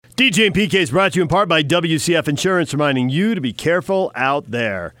DJ and PK is brought to you in part by WCF Insurance, reminding you to be careful out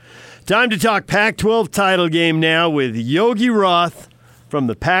there. Time to talk Pac-12 title game now with Yogi Roth from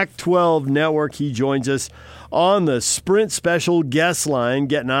the Pac-12 Network. He joins us on the Sprint special guest line.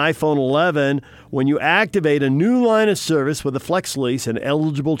 Get an iPhone 11 when you activate a new line of service with a Flex Lease and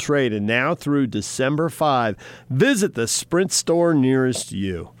eligible trade. And now through December 5, visit the Sprint store nearest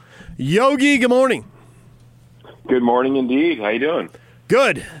you. Yogi, good morning. Good morning indeed. How you doing?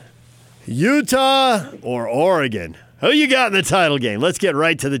 Good. Utah or Oregon? Who you got in the title game? Let's get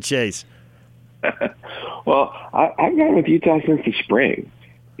right to the chase. Well, I've gone with Utah since the spring.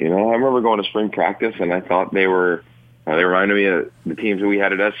 You know, I remember going to spring practice, and I thought they reminded me of the teams that we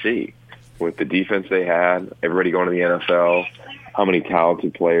had at SC with the defense they had, everybody going to the NFL, how many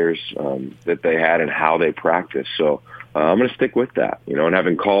talented players that they had, and how they practiced. So I'm going to stick with that. You know, and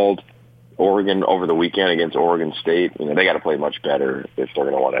having called Oregon over the weekend against Oregon State, you know, they got to play much better if they're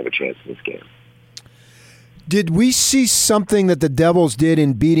going to want to have a chance in this game. Did we see something that the Devils did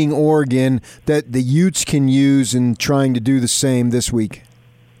in beating Oregon that the Utes can use in trying to do the same this week?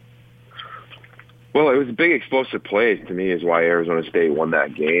 Well, it was a big explosive plays to me is why Arizona State won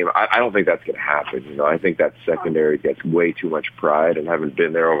that game. I don't think that's going to happen. You know, I think that secondary gets way too much pride, and having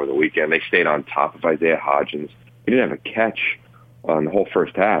been there over the weekend, they stayed on top of Isaiah Hodgins. He didn't have a catch on the whole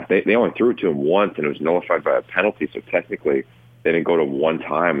first half. They only threw it to him once, and it was nullified by a penalty, so technically they didn't go to one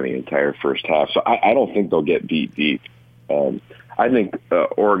time in the entire first half. So I don't think they'll get beat deep. I think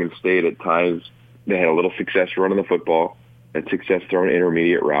Oregon State at times, they had a little success running the football and success throwing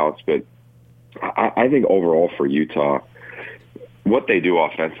intermediate routes, but I think overall for Utah, what they do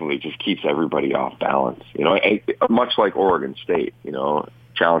offensively just keeps everybody off balance. You know, much like Oregon State, you know,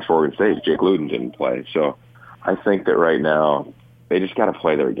 challenge for Oregon State, Jake Luton didn't play. So I think that right now they just got to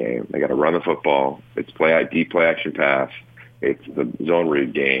play their game. They got to run the football. It's deep play action pass. It's the zone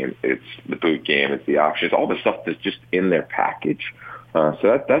read game. It's the boot game. It's the options. All the stuff that's just in their package.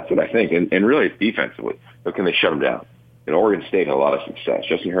 So that's what I think. And really, it's defensively. But can they shut them down? And Oregon State had a lot of success.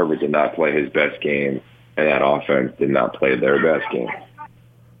 Justin Herbert did not play his best game, and that offense did not play their best game.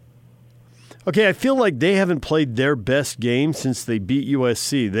 Okay, I feel like they haven't played their best game since they beat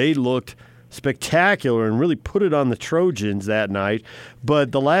USC. They looked spectacular and really put it on the Trojans that night.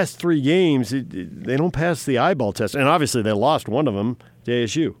 But the last three games, they don't pass the eyeball test. And obviously they lost one of them to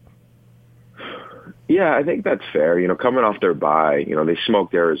ASU. Yeah, I think that's fair. You know, coming off their bye, you know, they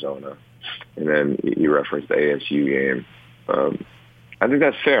smoked Arizona. And then you referenced the ASU game. I think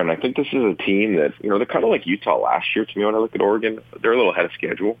that's fair. And I think this is a team that, you know, they're kind of like Utah last year to me when I look at Oregon. They're a little ahead of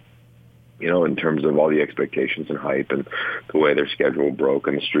schedule, you know, in terms of all the expectations and hype and the way their schedule broke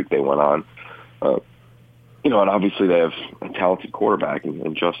and the streak they went on. You know, and obviously they have a talented quarterback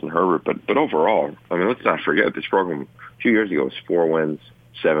in Justin Herbert. But overall, I mean, let's not forget this program a few years ago was 4 wins,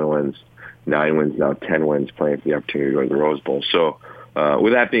 7 wins, 9 wins, now 10 wins playing for the opportunity to go to the Rose Bowl. So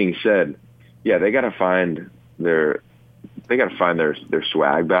with that being said, yeah, they got to find their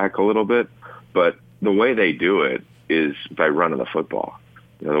swag back a little bit. But the way they do it is by running the football.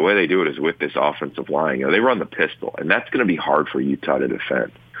 You know, the way they do it is with this offensive line. You know, they run the pistol, and that's going to be hard for Utah to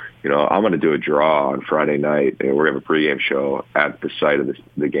defend. You know, I'm going to do a draw on Friday night, and we're going to have a pregame show at the site of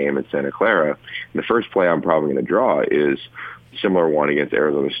the game in Santa Clara. And the first play I'm probably going to draw is a similar one against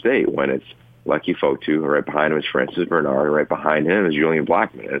Arizona State when it's Lucky Fotu, right behind him is Francis Bernard, right behind him is Julian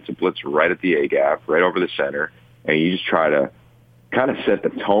Blackman. And it's a blitz right at the A-gap, right over the center, and you just try to kind of set the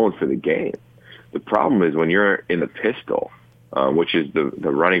tone for the game. The problem is when you're in the pistol, which is the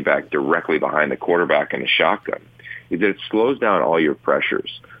running back directly behind the quarterback in a shotgun, is that it slows down all your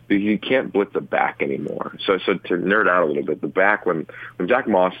pressures because you can't blitz the back anymore. So to nerd out a little bit, the back, when Zach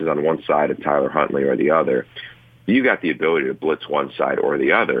Moss is on one side of Tyler Huntley or the other, you got the ability to blitz one side or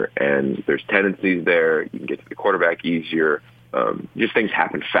the other, and there's tendencies there. You can get to the quarterback easier. Just things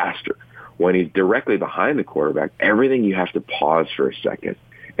happen faster. When he's directly behind the quarterback, everything you have to pause for a second.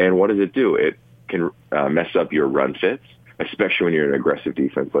 And what does it do? It can mess up your run fits, especially when you're an aggressive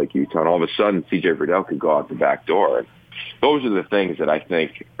defense like Utah. And all of a sudden, C.J. Verdell could go out the back door. And those are the things that I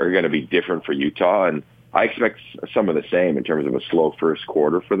think are going to be different for Utah. And I expect some of the same in terms of a slow first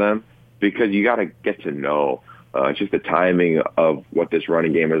quarter for them because you got to get to know just the timing of what this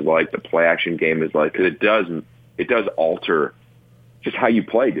running game is like, the play action game is like, because it does alter just how you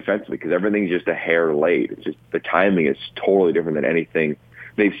play defensively because everything's just a hair late. It's just the timing is totally different than anything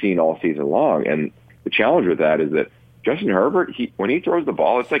they've seen all season long. And the challenge with that is that Justin Herbert, when he throws the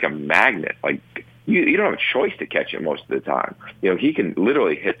ball, it's like a magnet. Like you don't have a choice to catch it most of the time. You know, he can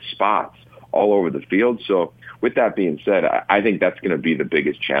literally hit spots all over the field. So with that being said, I think that's going to be the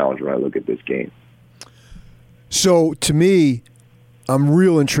biggest challenge when I look at this game. So to me, I'm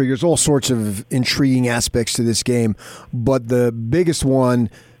real intrigued. There's all sorts of intriguing aspects to this game, but the biggest one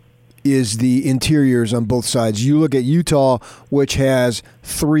is the interiors on both sides. You look at Utah, which has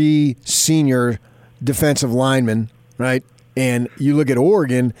 3 senior defensive linemen, right? And you look at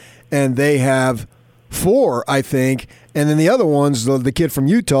Oregon, and they have 4, I think. And then the other one's the kid from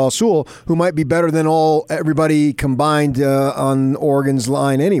Utah, Sewell, who might be better than everybody combined on Oregon's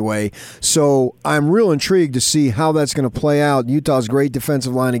line anyway. So I'm real intrigued to see how that's going to play out. Utah's great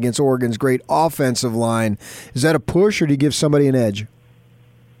defensive line against Oregon's great offensive line. Is that a push, or do you give somebody an edge?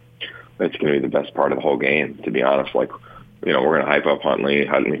 That's going to be the best part of the whole game, to be honest. Like, we're going to hype up Huntley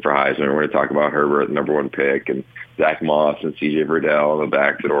for Heisman. We're going to talk about Herbert, the number 1 pick, and Zach Moss and C.J. Verdell, the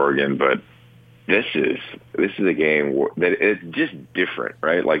backs at Oregon. But this is a game that it's just different,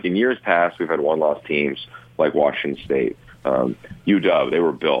 right? Like in years past, we've had 1-loss teams like Washington State, UW. They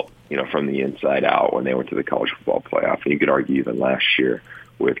were built, from the inside out when they went to the college football playoff. And you could argue even last year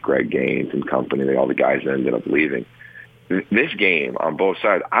with Greg Gaines and company, all the guys that ended up leaving. This game on both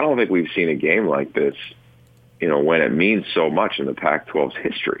sides, I don't think we've seen a game like this, when it means so much in the Pac-12's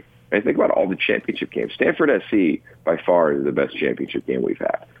history. And think about all the championship games. Stanford SC, by far, is the best championship game we've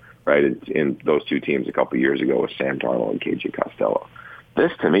had, right? In those 2 teams a couple of years ago with Sam Darnold and KJ Costello.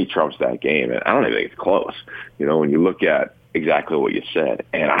 This, to me, trumps that game, and I don't even think it's close, when you look at exactly what you said.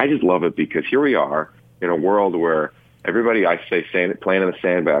 And I just love it because here we are in a world where everybody, playing in the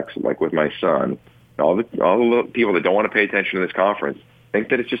sandbox, like with my son, all the little people that don't want to pay attention to this conference think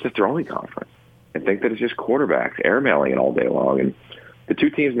that it's just a throwing conference and think that it's just quarterbacks airmailing it all day long. And the 2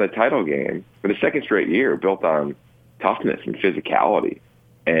 teams in the title game for the second straight year built on toughness and physicality.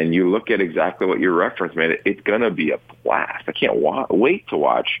 And you look at exactly what you referenced, man, it's going to be a blast. I can't wait to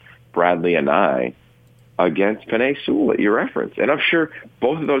watch Bradley and I against Penei Sewell that you referenced. And I'm sure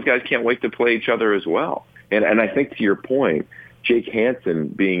both of those guys can't wait to play each other as well. And I think to your point, Jake Hansen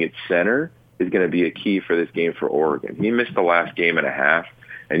being at center is going to be a key for this game for Oregon. He missed the last game and a half,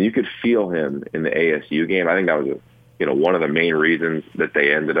 and you could feel him in the ASU game. I think that was one of the main reasons that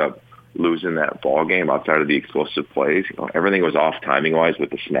they ended up losing that ball game outside of the explosive plays. Everything was off timing-wise with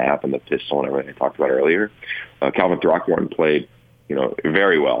the snap and the pistol and everything I talked about earlier. Calvin Throckmorton played,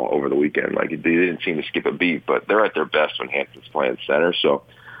 very well over the weekend. Like, they didn't seem to skip a beat, but they're at their best when Hansen's playing center. So,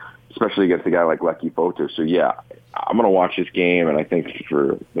 especially against a guy like Lecky Foto. So, yeah, I'm going to watch this game, and I think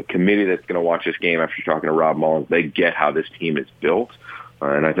for the committee that's going to watch this game after talking to Rob Mullins, they get how this team is built.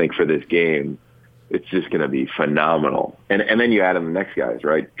 And I think for this game, it's just going to be phenomenal. And then you add in the next guys,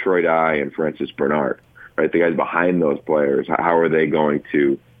 right? Troy Dye and Francis Bernard, right? The guys behind those players, how are they going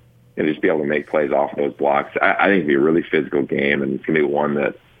to just be able to make plays off those blocks? I think it'll be a really physical game, and it's going to be one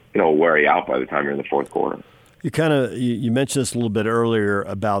that, will wear you out by the time you're in the fourth quarter. You mentioned this a little bit earlier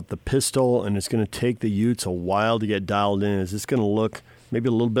about the pistol, and it's going to take the Utes a while to get dialed in. Is this going to look maybe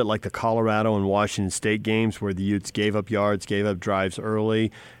a little bit like the Colorado and Washington State games where the Utes gave up yards, gave up drives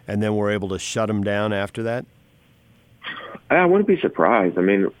early, and then were able to shut them down after that? I wouldn't be surprised. I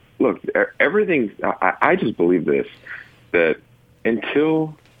mean, look, everything – I just believe this, that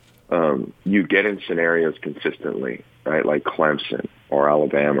until you get in scenarios consistently, right, like Clemson or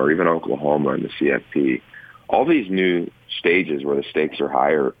Alabama or even Oklahoma in the CFP, all these new stages where the stakes are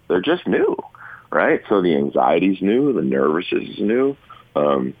higher, they're just new, right? So the anxiety's new, the nervousness is new,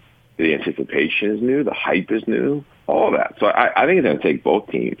 the anticipation is new, the hype is new, all of that. So I think it's going to take both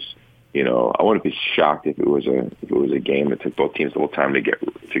teams. I wouldn't be shocked if it was a game that took both teams a little time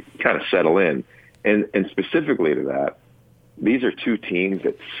to kind of settle in. And specifically to that, these are 2 teams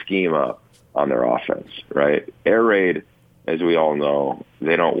that scheme up on their offense, right? Air Raid, as we all know,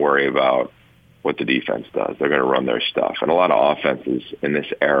 they don't worry about what the defense does. They're going to run their stuff. And a lot of offenses in this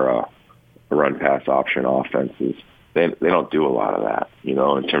era, run-pass option offenses, they don't do a lot of that,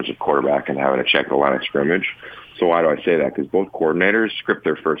 in terms of quarterback and having to check the line of scrimmage. So why do I say that? Because both coordinators script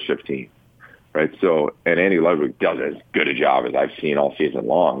their first 15, right? So, and Andy Ludwig does as good a job as I've seen all season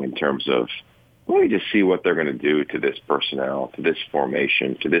long in terms of, let me just see what they're going to do to this personnel, to this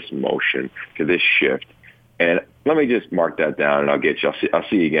formation, to this motion, to this shift. And let me just mark that down, and I'll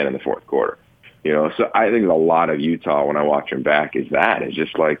see you again in the fourth quarter. So I think a lot of Utah, when I watch them back, is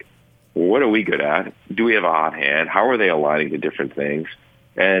just like, what are we good at? Do we have a hot hand? How are they aligning to different things?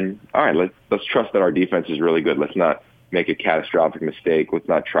 And all right, let's trust that our defense is really good. Let's not make a catastrophic mistake. Let's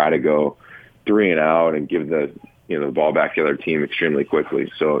not try to go 3 and out and give the ball back to the other team extremely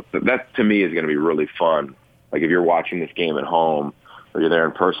quickly. So that to me is going to be really fun. Like if you're watching this game at home or you're there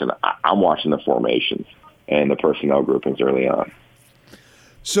in person, I'm watching the formations and the personnel groupings early on.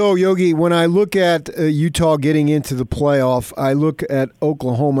 So, Yogi, when I look at Utah getting into the playoff, I look at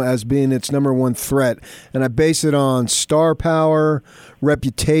Oklahoma as being its number one threat, and I base it on star power,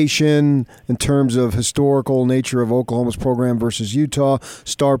 reputation in terms of historical nature of Oklahoma's program versus Utah,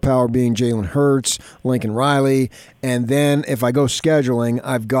 star power being Jalen Hurts, Lincoln Riley, and then if I go scheduling,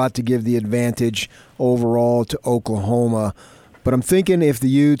 I've got to give the advantage overall to Oklahoma. But I'm thinking if the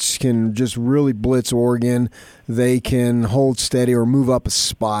Utes can just really blitz Oregon, they can hold steady or move up a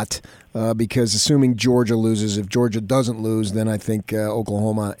spot because assuming Georgia loses, if Georgia doesn't lose, then I think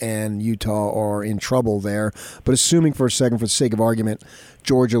Oklahoma and Utah are in trouble there. But assuming for a second, for the sake of argument,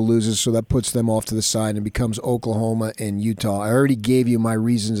 Georgia loses, so that puts them off to the side and becomes Oklahoma and Utah. I already gave you my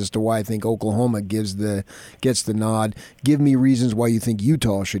reasons as to why I think Oklahoma gets the nod. Give me reasons why you think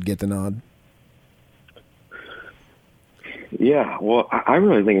Utah should get the nod. Yeah, well, I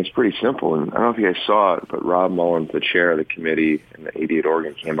really think it's pretty simple. And I don't know if you guys saw it, but Rob Mullins, the chair of the committee and the AD at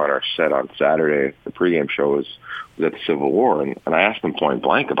Oregon, came on our set on Saturday. The pregame show was at the Civil War. And I asked him point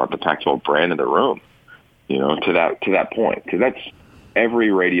blank about the Pac-12 brand in the room, to that point. Because that's every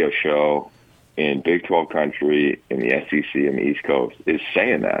radio show in Big 12 country, in the SEC, and the East Coast is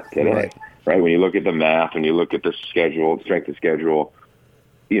saying that today. Right? When you look at the math, when you look at the schedule, strength of schedule,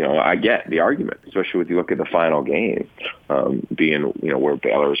 I get the argument, especially when you look at the final game, being, where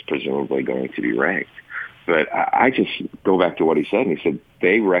Baylor is presumably going to be ranked. But I just go back to what he said, and he said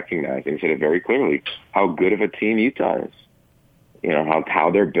they recognize, and he said it very clearly, how good of a team Utah is.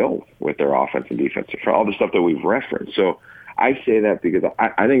 How they're built with their offense and defense, for all the stuff that we've referenced. So I say that because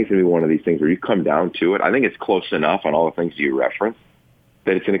I think it's going to be one of these things where you come down to it. I think it's close enough on all the things you referenced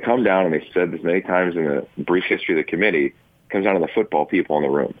that it's going to come down, and they've said this many times in the brief history of the committee, comes down to the football people in the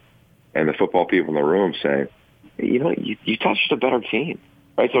room. And the football people in the room saying, Utah's just a better team.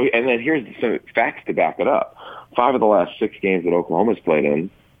 Right? So, and then here's some facts to back it up. 5 of the last 6 games that Oklahoma's played in,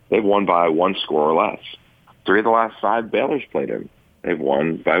 they've won by 1 score or less. 3 of the last 5 Baylor's played in, they've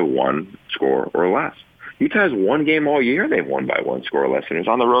won by 1 score or less. Utah has 1 game all year they've won by 1 score or less, and it's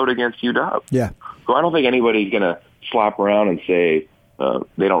on the road against UW. Yeah. So I don't think anybody's going to slap around and say,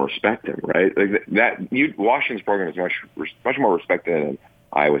 they don't respect him, right? Like Washington's program is much more respected than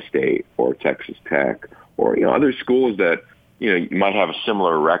Iowa State or Texas Tech or other schools that you might have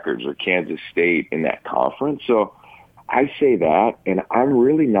similar records, or Kansas State in that conference. So I say that, and I'm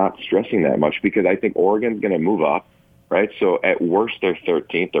really not stressing that much because I think Oregon's going to move up, right? So at worst they're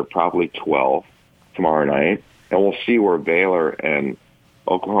 13th, they're probably 12 tomorrow night, and we'll see where Baylor and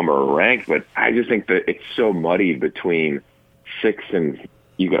Oklahoma are ranked. But I just think that it's so muddy between 6 and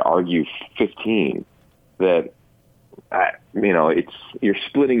you could argue 15 that you're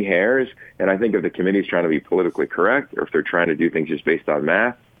splitting hairs. And I think if the committee's trying to be politically correct, or if they're trying to do things just based on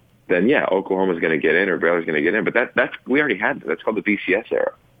math, then yeah, Oklahoma's going to get in or Baylor's going to get in. But that's we already had that. That's called the BCS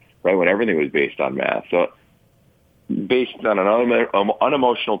era, right? When everything was based on math. So based on an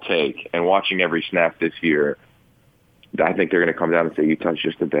unemotional take and watching every snap this year, I think they're going to come down and say Utah's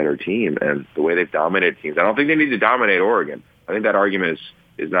just a better team. And the way they've dominated teams, I don't think they need to dominate Oregon. I think that argument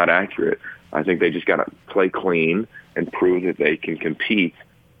is not accurate. I think they just got to play clean and prove that they can compete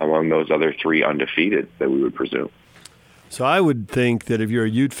among those other 3 undefeated that we would presume. So I would think that if you're a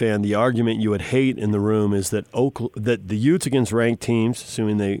Ute fan, the argument you would hate in the room is that that the Utes against ranked teams,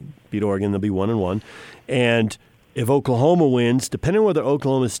 assuming they beat Oregon, they'll be 1-1. And if Oklahoma wins, depending on whether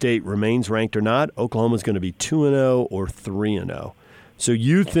Oklahoma State remains ranked or not, Oklahoma's going to be 2-0 or 3-0. So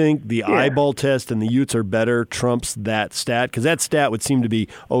you think the eyeball test and the Utes are better trumps that stat? Because that stat would seem to be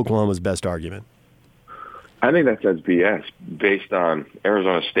Oklahoma's best argument. I think that's BS based on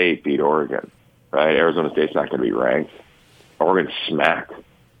Arizona State beat Oregon, right? Arizona State's not going to be ranked. Oregon smacked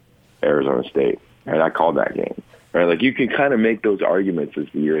Arizona State, and I called that game. Right? Like you can kind of make those arguments as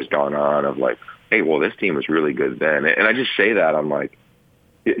the year has gone on of like, hey, well, this team was really good then. And I just say that, I'm like,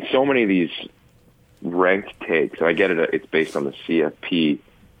 so many of these ranked takes, and I get it, it's based on the CFP.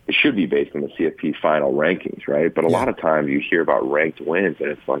 It should be based on the CFP final rankings, right? But a lot of times you hear about ranked wins, and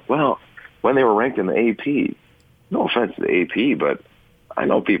it's like, well, when they were ranked in the AP, no offense to the AP, but I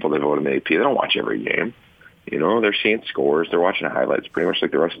know people that vote in the AP. They don't watch every game. They're seeing scores. They're watching highlights pretty much like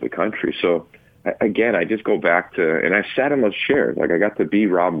the rest of the country. So, again, I just go back to, and I sat in those chairs. Like I got to be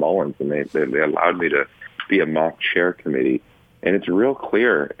Rob Mullins, and they allowed me to be a mock chair committee. And it's real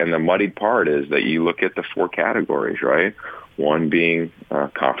clear. And the muddied part is that you look at the 4 categories, right? One being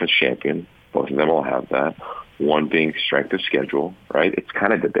conference champion. Both of them will have that. One being strength of schedule, right? It's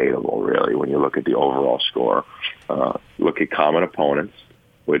kind of debatable, really, when you look at the overall score. Look at common opponents,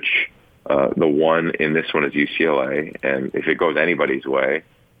 which the one in this one is UCLA. And if it goes anybody's way,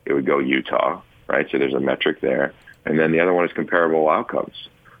 it would go Utah, right? So there's a metric there. And then the other one is comparable outcomes,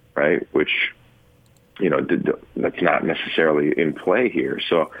 right? Which, that's not necessarily in play here.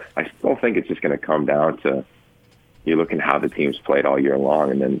 So I still think it's just going to come down to you looking how the teams played all year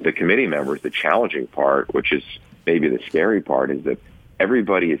long. And then the committee members, the challenging part, which is maybe the scary part, is that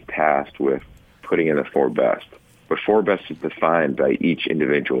everybody is tasked with putting in the four best. But four best is defined by each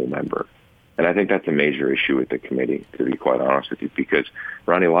individual member. And I think that's a major issue with the committee, to be quite honest with you, because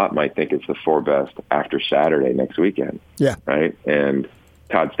Ronnie Lott might think it's the four best after Saturday next weekend. Yeah. Right? And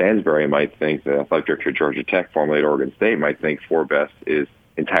Todd Stansbury might think, the athletic director at Georgia Tech, formerly at Oregon State, might think four best is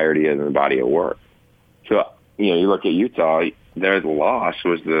entirety of the body of work. So, you look at Utah, their loss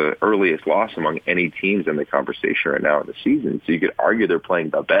was the earliest loss among any teams in the conversation right now in the season. So you could argue they're playing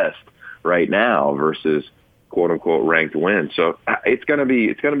the best right now versus quote unquote ranked win. So it's going to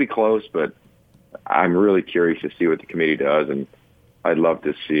be close, but I'm really curious to see what the committee does, and I'd love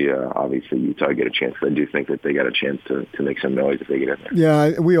to see obviously Utah get a chance. I do think that they got a chance to make some noise if they get in there.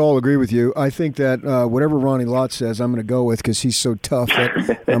 Yeah, we all agree with you. I think that whatever Ronnie Lott says, I'm going to go with, because he's so tough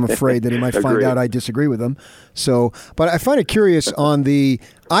that I'm afraid that he might find out I disagree with him. So, but I find it curious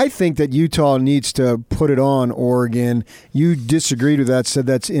I think that Utah needs to put it on Oregon. You disagreed with that, said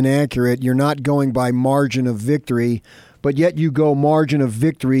that's inaccurate. You're not going by margin of victory, but yet you go margin of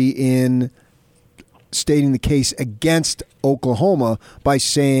victory in stating the case against Oklahoma by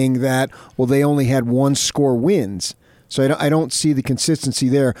saying that, well, they only had one score wins. So I don't see the consistency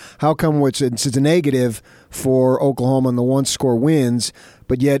there. How come it's a negative for Oklahoma and the one score wins,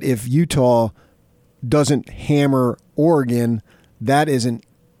 but yet if Utah doesn't hammer Oregon,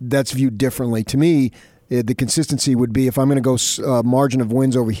 that's viewed differently. To me, the consistency would be, if I'm going to go margin of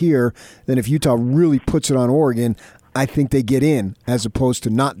wins over here, then if Utah really puts it on Oregon, I think they get in, as opposed to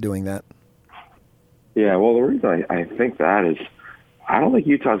not doing that. Yeah, well, the reason I think that is I don't think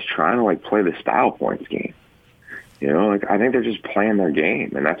Utah's trying to play the style points game. I think they're just playing their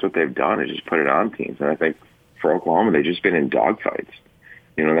game, and that's what they've done, is just put it on teams. And I think for Oklahoma, they've just been in dogfights.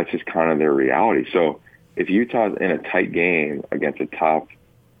 That's just kind of their reality. So if Utah's in a tight game against a top,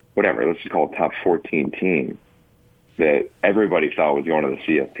 whatever, let's just call it top 14 team that everybody thought was going to the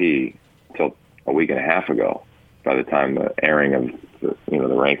CFP until a week and a half ago, by the time the airing of the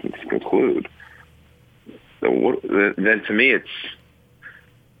rankings conclude, then to me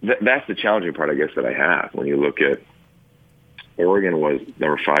that's the challenging part, I guess, that I have. When you look at Oregon was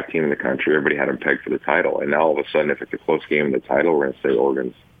number 5 team in the country, everybody had them pegged for the title, and now all of a sudden, if it's a close game in the title, we're going to say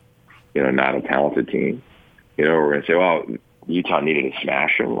Oregon's not a talented team. We're going to say, well, Utah needed to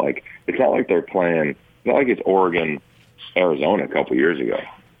smash them. It's not like they're playing. It's not like it's Oregon, Arizona a couple years ago.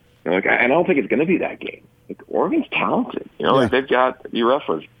 I don't think it's going to be that game. Oregon's talented. They've got, you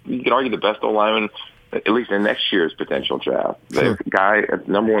could argue the best O-lineman, at least in next year's potential draft. The guy at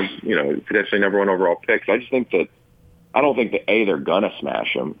number one, potentially number one overall pick. So I just think that, I don't think that A, they're going to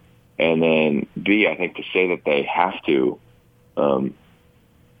smash them, and then B, I think to say that they have to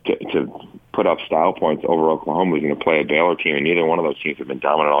put up style points over Oklahoma, who's going to play a Baylor team, and neither one of those teams have been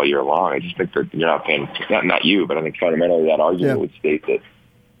dominant all year long. I just think that you're not paying, not you, but I think fundamentally that argument would state that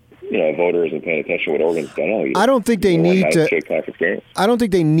a voter isn't paying attention to what Oregon's done all year. I don't think they need to. I don't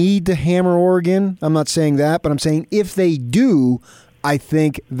think they need to hammer Oregon. I'm not saying that, but I'm saying if they do, I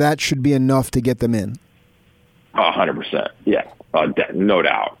think that should be enough to get them in. 100%. Yeah, no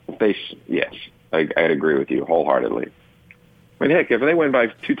doubt. Yes, I'd agree with you wholeheartedly. I mean, heck, if they win by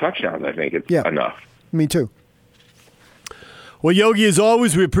 2 touchdowns, I think it's enough. Me too. Well, Yogi, as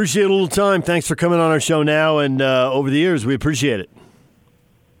always, we appreciate a little time. Thanks for coming on our show now and over the years. We appreciate it.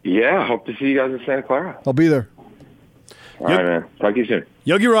 Yeah, hope to see you guys in Santa Clara. I'll be there. All right, man. Talk to you soon.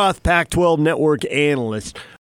 Yogi Roth, Pac-12 Network analyst.